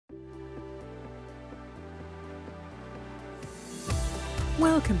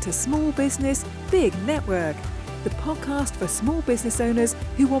Welcome to Small Business, Big Network, the podcast for small business owners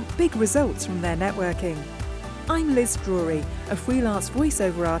who want big results from their networking. I'm Liz Drury, a freelance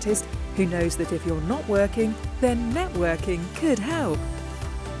voiceover artist who knows that if you're not working, then networking could help.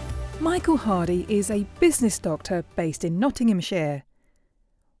 Michael Hardy is a business doctor based in Nottinghamshire.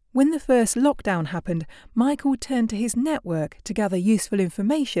 When the first lockdown happened, Michael turned to his network to gather useful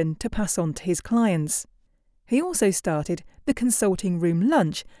information to pass on to his clients. He also started the Consulting Room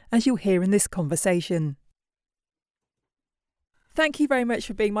Lunch, as you'll hear in this conversation. Thank you very much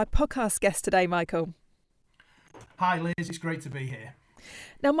for being my podcast guest today, Michael. Hi Liz, it's great to be here.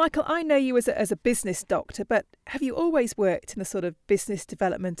 Now, Michael, I know you as a business doctor, but have you always worked in the sort of business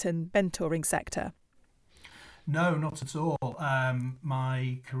development and mentoring sector? No, not at all.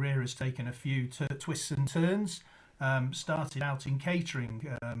 My career has taken a few twists and turns. Started out in catering,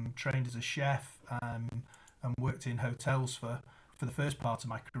 trained as a chef, and worked in hotels for the first part of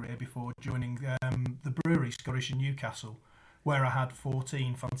my career before joining the brewery Scottish in Newcastle, where I had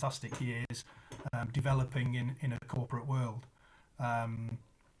 14 fantastic years developing in a corporate world. And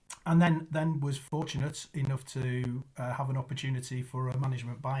then was fortunate enough to have an opportunity for a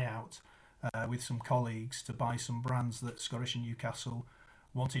management buyout with some colleagues to buy some brands that Scottish and Newcastle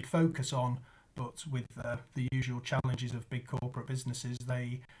wanted focus on, but with the usual challenges of big corporate businesses,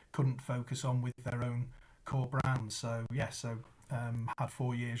 they couldn't focus on with their own core brands. So had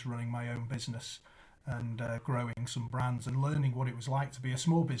 4 years running my own business and growing some brands and learning what it was like to be a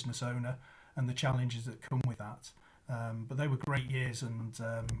small business owner and the challenges that come with that. But they were great years, and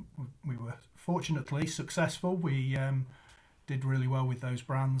we were fortunately successful. We did really well with those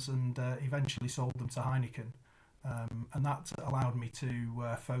brands and eventually sold them to Heineken. And that allowed me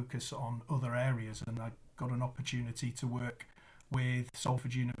to focus on other areas, and I got an opportunity to work with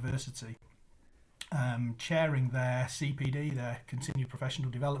Salford University, chairing their CPD, their Continued Professional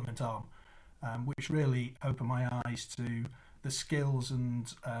Development arm, which really opened my eyes to the skills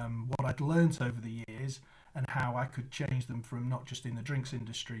and what I'd learnt over the years and how I could change them from not just in the drinks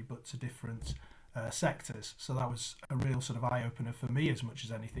industry but to different sectors. So that was a real sort of eye-opener for me as much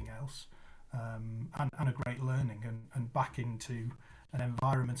as anything else, and a great learning and back into an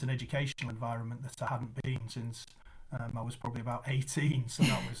environment, an educational environment that I hadn't been since I was probably about 18, so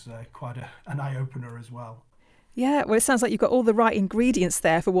that was quite an eye-opener as well. Yeah, well, it sounds like you've got all the right ingredients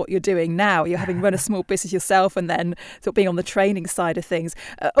there for what you're doing now. You're having run a small business yourself and then sort of being on the training side of things.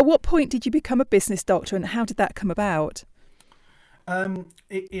 At what point did you become a business doctor, and how did that come about?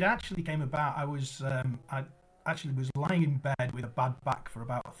 It actually came about. I actually was lying in bed with a bad back for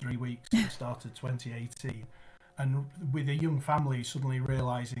about 3 weeks at the start of 2018. And with a young family, suddenly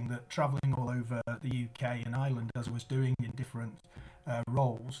realising that travelling all over the UK and Ireland, as I was doing in different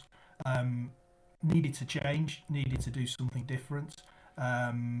roles, needed to change, needed to do something different.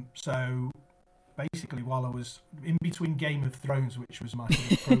 So basically, while I was in between Game of Thrones, which was my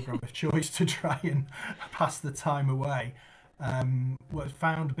sort of programme of choice to try and pass the time away,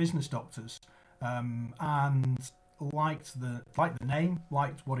 found Business Doctors, and liked the name,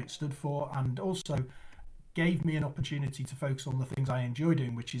 liked what it stood for, and also gave me an opportunity to focus on the things I enjoy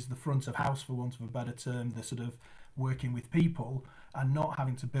doing, which is the front of house, for want of a better term, the sort of working with people and not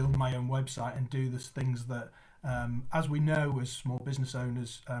having to build my own website and do the things that, as we know as small business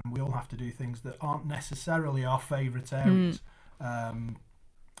owners, we all have to do things that aren't necessarily our favourite areas. And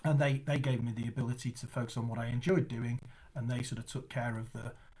they gave me the ability to focus on what I enjoyed doing, and they sort of took care of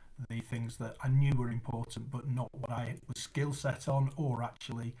the things that I knew were important but not what I was skill set on or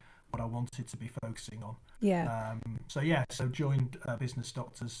actually what I wanted to be focusing on. Yeah. So joined Business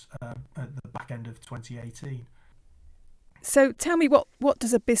Doctors at the back end of 2018. So tell me, what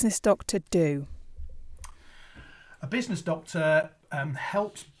does a business doctor do? A business doctor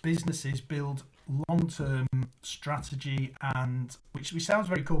helps businesses build long-term strategy, and which sounds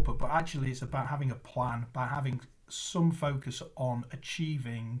very corporate, but actually it's about having a plan, about having some focus on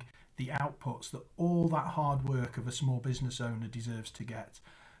achieving the outputs that all that hard work of a small business owner deserves to get.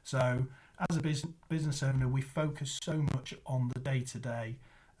 So as a business owner, we focus so much on the day-to-day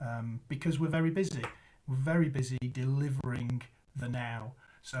because we're very busy. We're very busy delivering the now.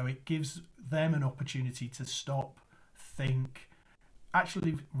 So it gives them an opportunity to stop, think,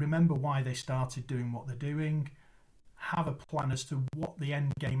 actually remember why they started doing what they're doing, have a plan as to what the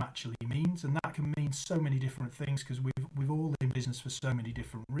end game actually means. And that can mean so many different things because we've all in business for so many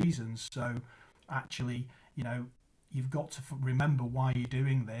different reasons. So actually, you've got to remember why you're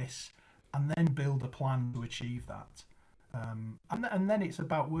doing this and then build a plan to achieve that. And then it's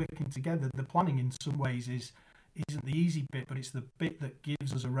about working together. The planning in some ways isn't the easy bit, but it's the bit that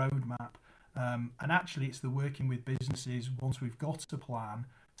gives us a roadmap And actually, it's the working with businesses once we've got a plan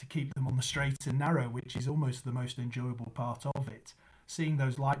to keep them on the straight and narrow, which is almost the most enjoyable part of it. Seeing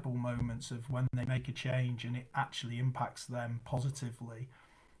those light bulb moments of when they make a change and it actually impacts them positively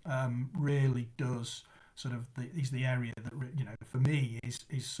really does is the area that, for me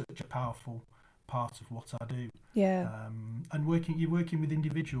is such a powerful part of what I do. Yeah. And you're working with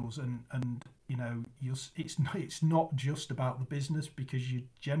individuals, and it's not just about the business, because you're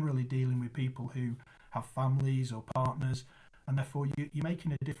generally dealing with people who have families or partners, and therefore you're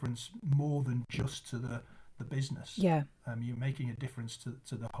making a difference more than just to the business. Yeah. You're making a difference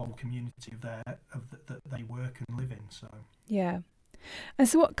to the whole community that they work and live in. So yeah. And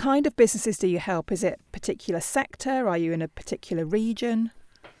so what kind of businesses do you help? Is it a particular sector? Are you in a particular region?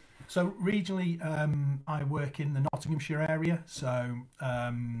 So regionally, I work in the Nottinghamshire area, so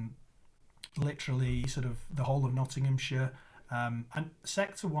literally sort of the whole of Nottinghamshire. And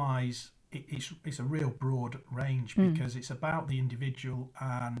sector-wise, it's a real broad range, because it's about the individual,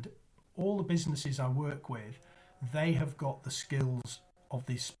 and all the businesses I work with, they have got the skills of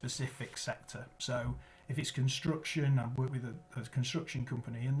this specific sector. So if it's construction, I work with a construction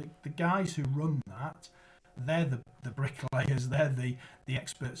company, and the guys who run that, they're the bricklayers, they're the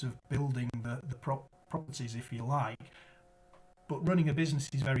experts of building the properties, if you like. But running a business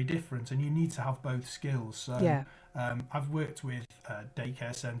is very different, and you need to have both skills. So Yeah. I've worked with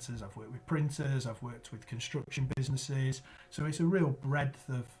daycare centres, I've worked with printers, I've worked with construction businesses. So it's a real breadth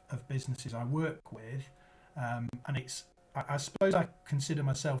of businesses I work with. And I suppose I consider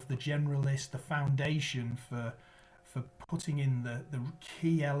myself the generalist, the foundation for putting in the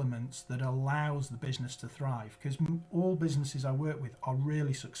key elements that allows the business to thrive. Because all businesses I work with are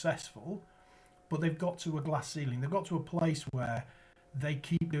really successful, but they've got to a glass ceiling. They've got to a place where they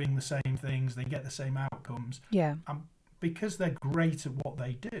keep doing the same things, they get the same outcomes. Yeah. And because they're great at what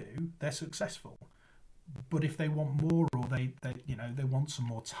they do, they're successful. But if they want more, or they want some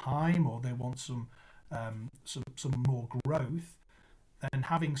more time, or they want some more growth, then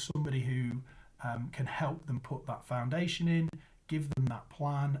having somebody who can help them put that foundation in, give them that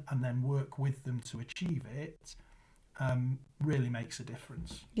plan, and then work with them to achieve it, really makes a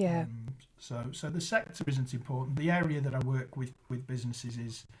difference. Yeah. So the sector isn't important. The area that I work with businesses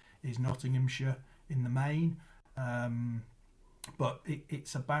is Nottinghamshire in the main, but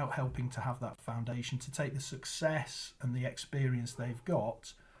it's about helping to have that foundation to take the success and the experience they've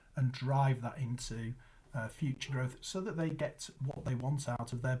got and drive that into future growth, so that they get what they want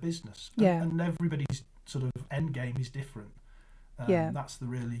out of their business. Yeah. And everybody's sort of end game is different. Yeah. That's the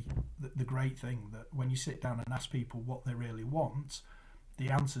great thing, that when you sit down and ask people what they really want, the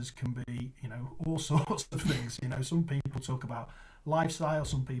answers can be, all sorts of things. Some people talk about lifestyle,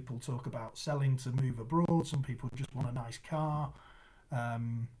 some people talk about selling to move abroad, some people just want a nice car.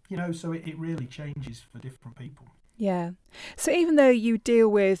 So it really changes for different people. Yeah. So even though you deal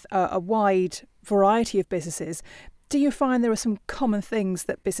with a wide variety of businesses, do you find there are some common things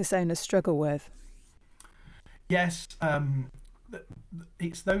that business owners struggle with? Yes.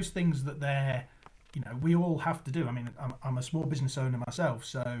 It's those things that we all have to do. I mean, I'm a small business owner myself,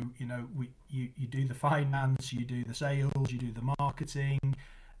 so you do the finance, you do the sales, you do the marketing,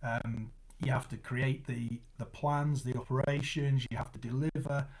 you have to create the plans, the operations, you have to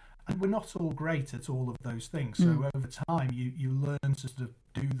deliver, and we're not all great at all of those things. So over time, you learn to sort of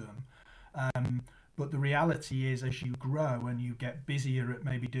do them. But the reality is, as you grow and you get busier at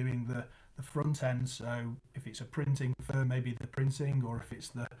maybe doing the front end, so if it's a printing firm, maybe the printing, or if it's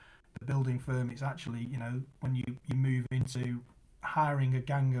the building firm, it's actually, when you move into hiring a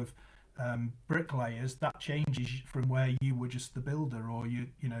gang of bricklayers, that changes from where you were just the builder, or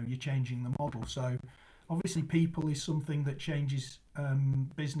you're changing the model. So obviously people is something that changes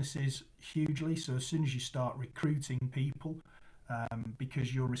businesses hugely. So as soon as you start recruiting people,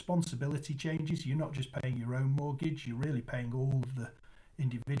 because your responsibility changes, you're not just paying your own mortgage, you're really paying all of the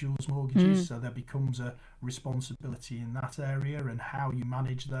individuals' mortgages. So there becomes a responsibility in that area, and how you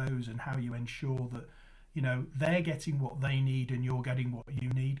manage those, and how you ensure that they're getting what they need and you're getting what you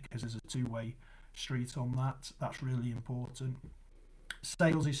need, because there's a two-way street on that. That's really important.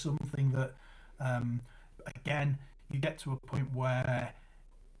 Sales is something that again, you get to a point where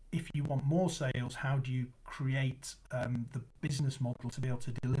if you want more sales, how do you create the business model to be able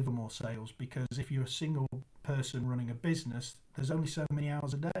to deliver more sales? Because if you're a single person running a business, there's only so many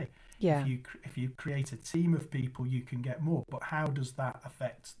hours a day. Yeah. If you create a team of people, you can get more. But how does that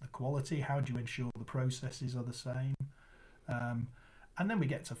affect the quality? How do you ensure the processes are the same? And then we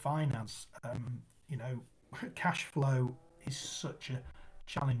get to finance. Cash flow is such a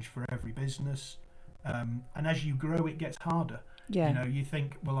challenge for every business. And as you grow, it gets harder. Yeah. You know, you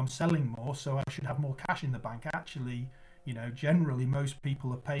think, well, I'm selling more, so I should have more cash in the bank. Actually, you know, generally most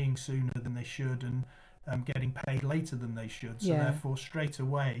people are paying sooner than they should and getting paid later than they should. So therefore, straight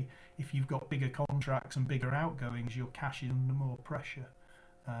away, if you've got bigger contracts and bigger outgoings, your cash is under more pressure.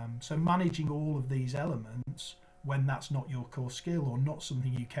 So managing all of these elements when that's not your core skill or not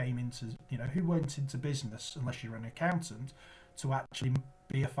something you came into, you know, who went into business, unless you're an accountant, to actually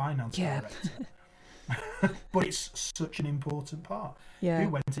be a finance director? But it's such an important part. Who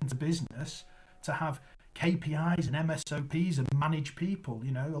went into business to have KPIs and MSOPs and manage people?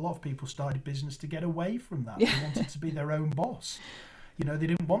 You know, a lot of people started business to get away from that. They wanted to be their own boss. You know, they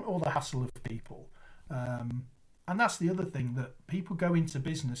didn't want all the hassle of people. And that's the other thing, that people go into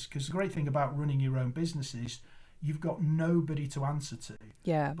business, because the great thing about running your own business is you've got nobody to answer to.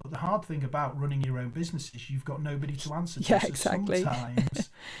 Yeah. But the hard thing about running your own business is you've got nobody to answer to. Yeah, so exactly. Sometimes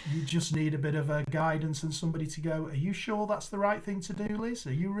you just need a bit of a guidance and somebody to go, are you sure that's the right thing to do, Liz?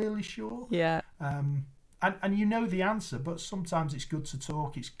 Are you really sure? Yeah. And you know the answer, but sometimes it's good to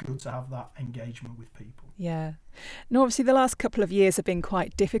talk. It's good to have that engagement with people. Yeah. Now, obviously, the last couple of years have been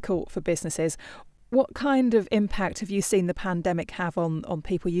quite difficult for businesses. What kind of impact have you seen the pandemic have on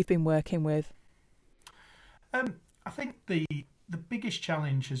people you've been working with? I think the biggest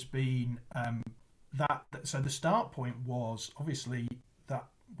challenge has been that. So the start point was obviously that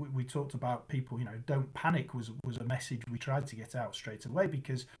we talked about people, you know, don't panic was a message we tried to get out straight away,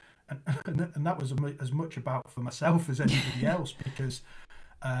 because and that was as much about for myself as anybody else, because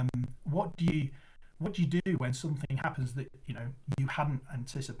what do you do when something happens that, you know, you hadn't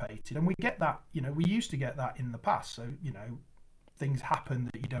anticipated? And we get that, you know, we used to get that in the past. So, you know, things happen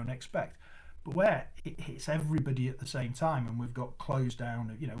that you don't expect. But where it hits everybody at the same time and we've got closed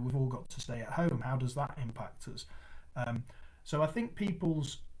down, you know, we've all got to stay at home, how does that impact us? So I think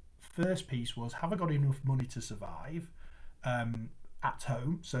people's first piece was, have I got enough money to survive at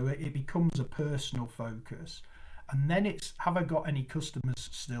home? So it becomes a personal focus. And then it's, have I got any customers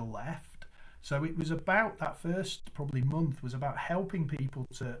still left? So it was about that first probably month was about helping people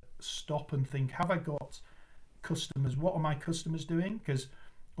to stop and think, have I got customers? What are my customers doing? Because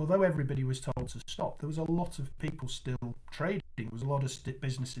although everybody was told to stop, there was a lot of people still trading. There was a lot of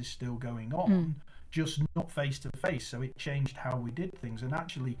businesses still going on, just not face to face. So it changed how we did things, and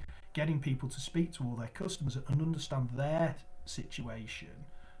actually getting people to speak to all their customers and understand their situation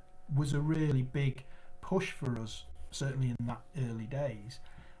was a really big push for us, certainly in that early days.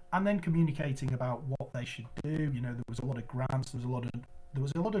 And then communicating about what they should do. You know, there was a lot of grants, there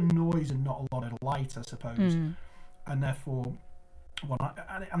was a lot of noise and not a lot of light, I suppose. And therefore,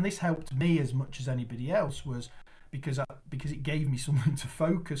 and this helped me as much as anybody else, was because it gave me something to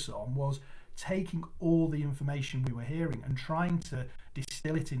focus on, was taking all the information we were hearing and trying to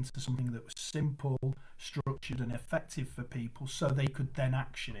distill it into something that was simple, structured and effective for people so they could then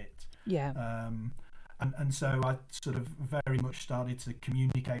action it. And so I sort of very much started to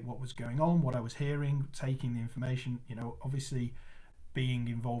communicate what was going on, what I was hearing, taking the information, you know, obviously being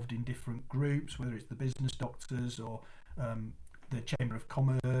involved in different groups, whether it's the business doctors or the Chamber of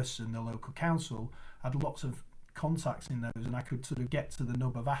Commerce and the local council. I had lots of contacts in those, and I could sort of get to the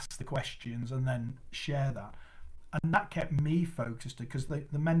nub of ask the questions and then share that. And that kept me focused, because the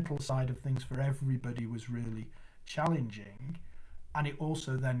mental side of things for everybody was really challenging. And it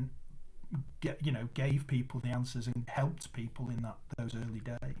also then gave people the answers and helped people in those early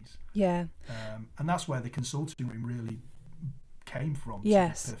days. And that's where the consulting room really came from, to be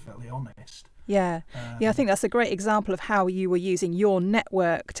perfectly honest. I think that's a great example of how you were using your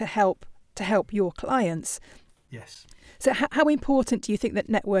network to help your clients. Yes. So how important do you think that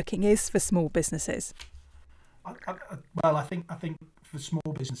networking is for small businesses? Well, I think for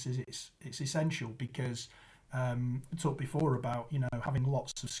small businesses it's essential, because we talked before about, you know, having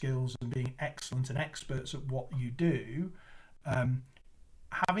lots of skills and being excellent and experts at what you do.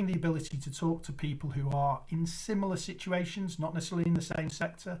 Having the ability to talk to people who are in similar situations, not necessarily in the same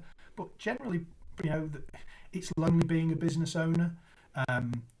sector, but generally, you know, it's lonely being a business owner.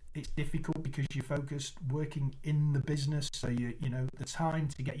 It's difficult because you're focused working in the business, so you know the time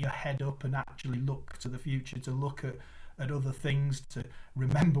to get your head up and actually look to the future, to look at other things, to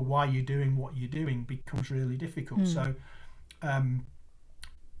remember why you're doing what you're doing becomes really difficult. So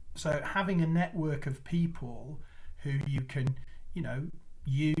having a network of people who you can, you know,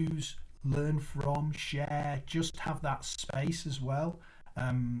 use, learn from, share, just have that space as well.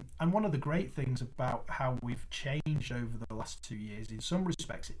 And one of the great things about how we've changed over the last 2 years, in some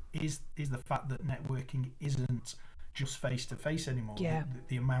respects, is the fact that networking isn't just face-to-face anymore,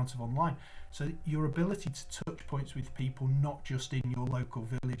 the amount of online. So your ability to touch points with people, not just in your local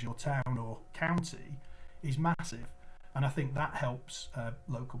village or town or county, is massive. And I think that helps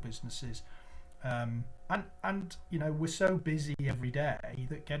local businesses. And you know, we're so busy every day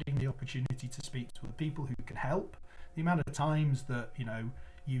that getting the opportunity to speak to the people who can help, the amount of times that, you know,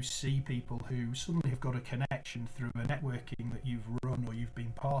 you see people who suddenly have got a connection through a networking that you've run or you've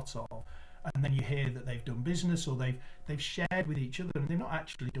been part of, and then you hear that they've done business or they've shared with each other, and they've not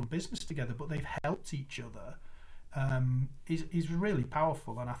actually done business together, but they've helped each other, is really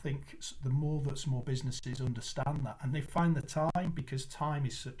powerful. And I think the more that small businesses understand that, and they find the time, because time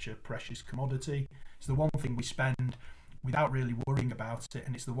is such a precious commodity. It's the one thing we spend without really worrying about it,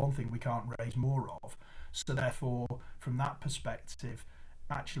 and it's the one thing we can't raise more of. So therefore, from that perspective,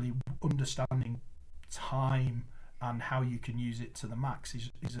 actually understanding time and how you can use it to the max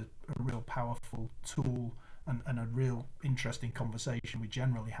is a real powerful tool, and a real interesting conversation we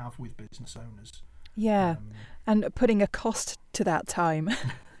generally have with business owners. Yeah, and putting a cost to that time.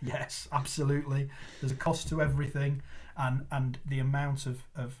 Yes, absolutely. There's a cost to everything, and the amount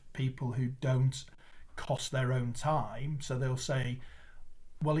of people who don't cost their own time, so they'll say,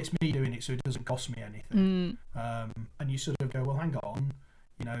 well, it's me doing it, so it doesn't cost me anything. And you sort of go, well, hang on,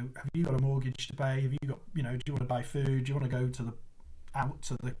 you know, have you got a mortgage to pay? Have you got, you know, do you want to buy food? Do you want to go out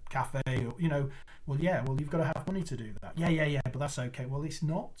to the cafe? Or, you know, well, yeah, well, you've got to have money to do that. Yeah, but that's okay. Well, it's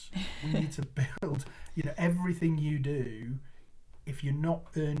not. We need to build, you know, everything you do. If you're not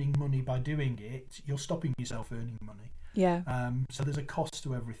earning money by doing it, you're stopping yourself earning money. Yeah. So there's a cost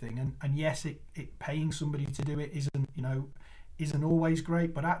to everything, and yes, it paying somebody to do it isn't always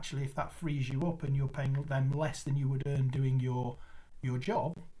great, but actually, if that frees you up and you're paying them less than you would earn doing your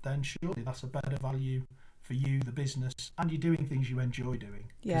job, then surely that's a better value for you, the business, and you're doing things you enjoy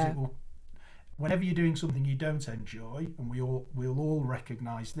doing. Yeah. Whenever you're doing something you don't enjoy, and we'll all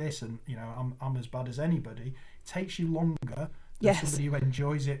recognise this, and you know, I'm as bad as anybody. It takes you longer than somebody who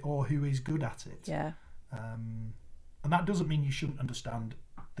enjoys it or who is good at it. Yeah. And that doesn't mean you shouldn't understand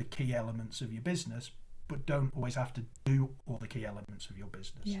the key elements of your business, but don't always have to do all the key elements of your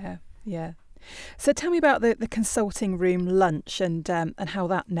business. Yeah. So tell me about the consulting room lunch and how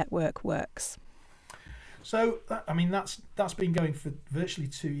that network works. So that's been going for virtually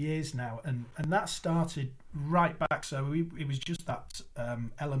 2 years now, and that started right back. So it was just that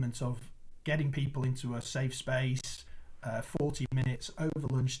element of getting people into a safe space, 40 minutes over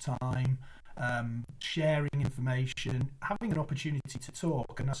lunchtime, sharing information, having an opportunity to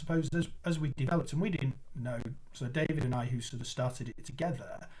talk. And I suppose as we developed, and we didn't know, so David and I, who sort of started it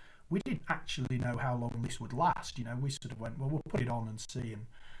together, we didn't actually know how long this would last. You know, we sort of went, well, we'll put it on and see, and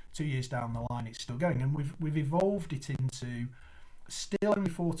 2 years down the line it's still going, and we've evolved it into still only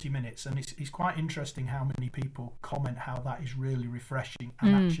 40 minutes, and it's quite interesting how many people comment how that is really refreshing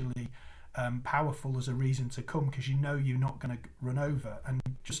and actually powerful as a reason to come, because you know you're not going to run over. And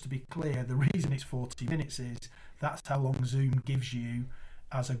just to be clear, the reason it's 40 minutes is that's how long Zoom gives you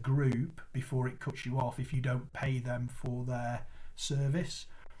as a group before it cuts you off if you don't pay them for their service.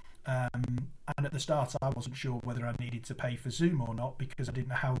 And at the start I wasn't sure whether I needed to pay for Zoom or not, because I didn't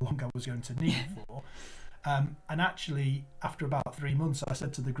know how long I was going to need it for. And actually, after about 3 months, I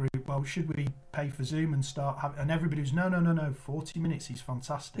said to the group, well, should we pay for Zoom and start having, and everybody was, no, 40 minutes is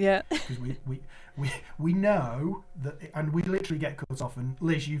fantastic. Yeah. Because we know that, and we literally get cut off, and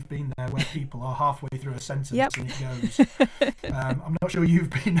Liz, you've been there where people are halfway through a sentence and it goes. I'm not sure you've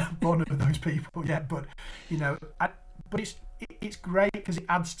been one of those people yet, but, you know, but it's great because it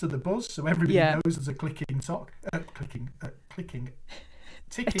adds to the buzz, so everybody knows there's a ticking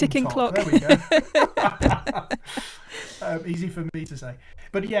clock. There we go. Easy for me to say,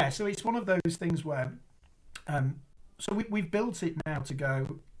 but yeah. So it's one of those things where, so we've built it now to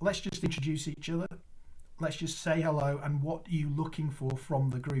go. Let's just introduce each other. Let's just say hello, and what are you looking for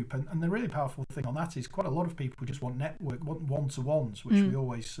from the group? And the really powerful thing on that is quite a lot of people just want one-to-ones, which we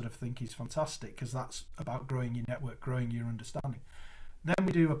always sort of think is fantastic, because that's about growing your network, growing your understanding. Then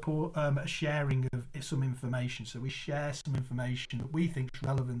we do a sharing of some information. So we share some information that we think is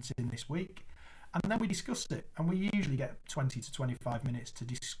relevant in this week, and then we discuss it. And we usually get 20 to 25 minutes to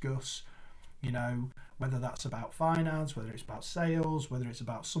discuss, you know, whether that's about finance, whether it's about sales, whether it's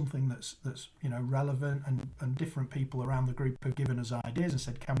about something that's you know, relevant, and different people around the group have given us ideas and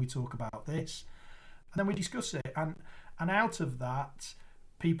said, can we talk about this? And then we discuss it, and out of that,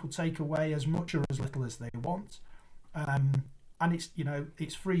 people take away as much or as little as they want. And it's, you know,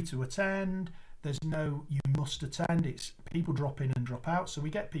 it's free to attend. There's no you must attend. It's people drop in and drop out. So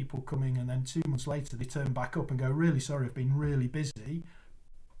we get people coming, and then 2 months later they turn back up and go, really sorry, I've been really busy,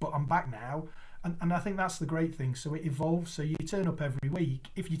 but I'm back now. And I think that's the great thing. So it evolves. So you turn up every week.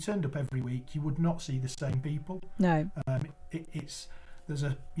 If you turned up every week, you would not see the same people. No. there's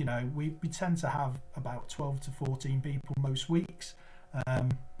a, we tend to have about 12 to 14 people most weeks.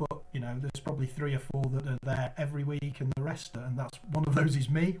 But there's probably 3 or 4 that are there every week, and the rest are, and that's one of those is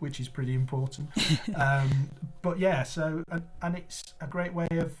me, which is pretty important. But yeah, so and it's a great way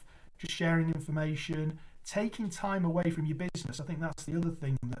of just sharing information, taking time away from your business. I think that's the other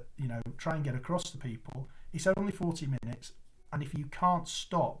thing that try and get across to people. It's only 40 minutes, and if you can't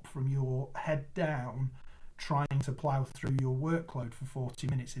stop from your head down trying to plough through your workload for 40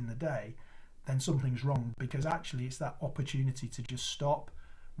 minutes in the day, then something's wrong, because actually it's that opportunity to just stop,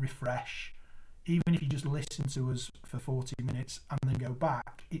 refresh. Even if you just listen to us for 40 minutes and then go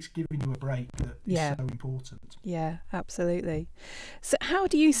back, it's giving you a break that is so important. Yeah, absolutely. So how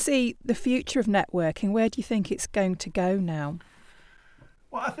do you see the future of networking? Where do you think it's going to go now?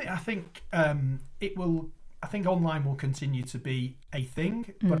 Well, I think it will. I think online will continue to be a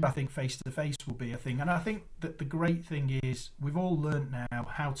thing, but I think face-to-face will be a thing. And I think that the great thing is we've all learned now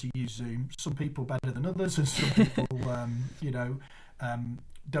how to use Zoom. Some people better than others, and some people,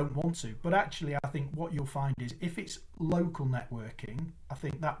 don't want to. But actually, I think what you'll find is if it's local networking, I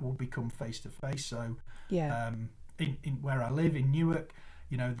think that will become face-to-face. So in where I live, in Newark,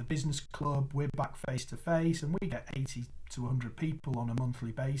 the business club, we're back face-to-face, and we get 80 to 100 people on a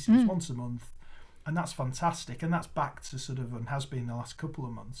monthly basis, once a month. And that's fantastic, and that's back to sort of, and has been the last couple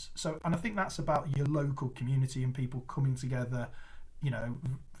of months. So, and I think that's about your local community and people coming together,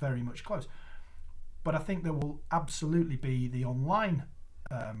 very much close. But I think there will absolutely be the online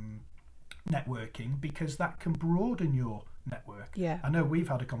networking, because that can broaden your network. Yeah. I know we've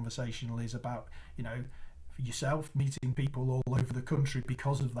had a conversation, Liz, about, for yourself, meeting people all over the country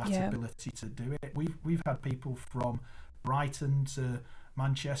because of that ability to do it. We've had people from Brighton to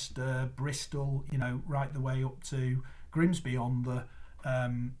Manchester, Bristol, right the way up to Grimsby on the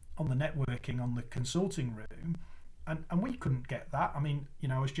networking, on the consulting room, and we couldn't get that. I mean,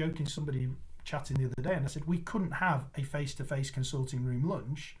 I was joking to somebody chatting the other day, and I said we couldn't have a face-to-face consulting room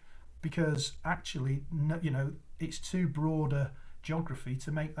lunch because actually, it's too broad a geography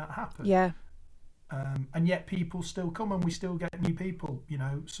to make that happen. Yeah. And yet people still come, and we still get new people.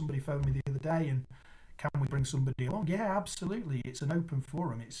 Somebody phoned me the other day and, can we bring somebody along? Yeah, absolutely. It's an open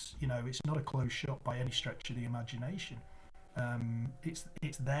forum. It's it's not a closed shop by any stretch of the imagination.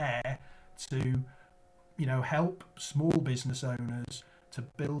 It's there to help small business owners to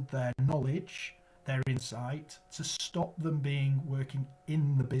build their knowledge, their insight, to stop them working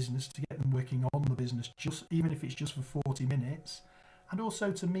in the business, to get them working on the business, just even if it's just for 40 minutes, and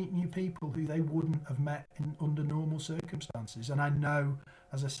also to meet new people who they wouldn't have met under normal circumstances. And I know,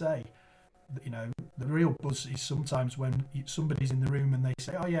 as I say, the real buzz is sometimes when somebody's in the room and they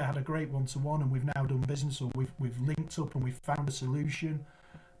say, oh yeah, I had a great one-to-one and we've now done business, or we've linked up and we've found a solution.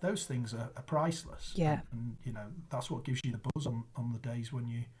 Those things are priceless. Yeah. And that's what gives you the buzz on the days when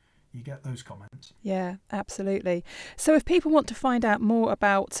you get those comments. Yeah, absolutely. So if people want to find out more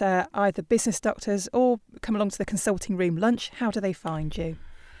about either Business Doctors or come along to the consulting room lunch, how do they find you?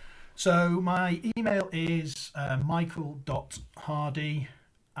 So my email is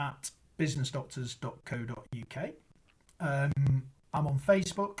michael.hardy@businessdoctors.co.uk. I'm on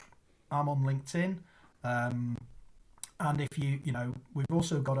Facebook, I'm on LinkedIn, and if we've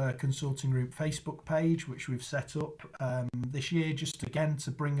also got a consulting group Facebook page which we've set up this year, just again to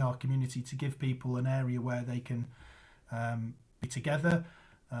bring our community, to give people an area where they can be together.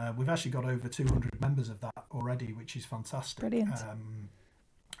 We've actually got over 200 members of that already, which is fantastic. Brilliant.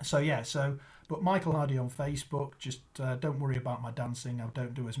 But Michael Hardy on Facebook. Just don't worry about my dancing. I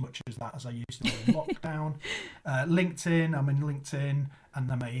don't do as much as that as I used to do in lockdown. LinkedIn, I'm in LinkedIn, and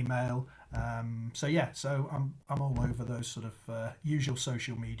then my email. So I'm all over those sort of usual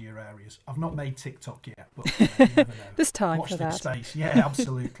social media areas. I've not made TikTok yet, but you never know. There's time Watch for that. Space. Yeah,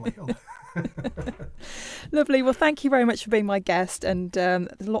 absolutely. Lovely. Well, thank you very much for being my guest, and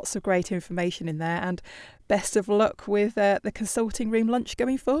there's lots of great information in there, and best of luck with the consulting room lunch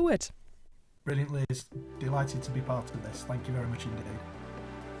going forward. Brilliant, Liz. Delighted to be part of this. Thank you very much indeed.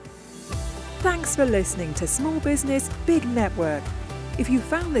 Thanks for listening to Small Business, Big Network. If you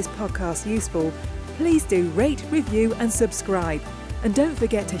found this podcast useful, please do rate, review and subscribe. And don't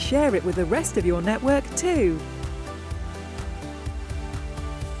forget to share it with the rest of your network too.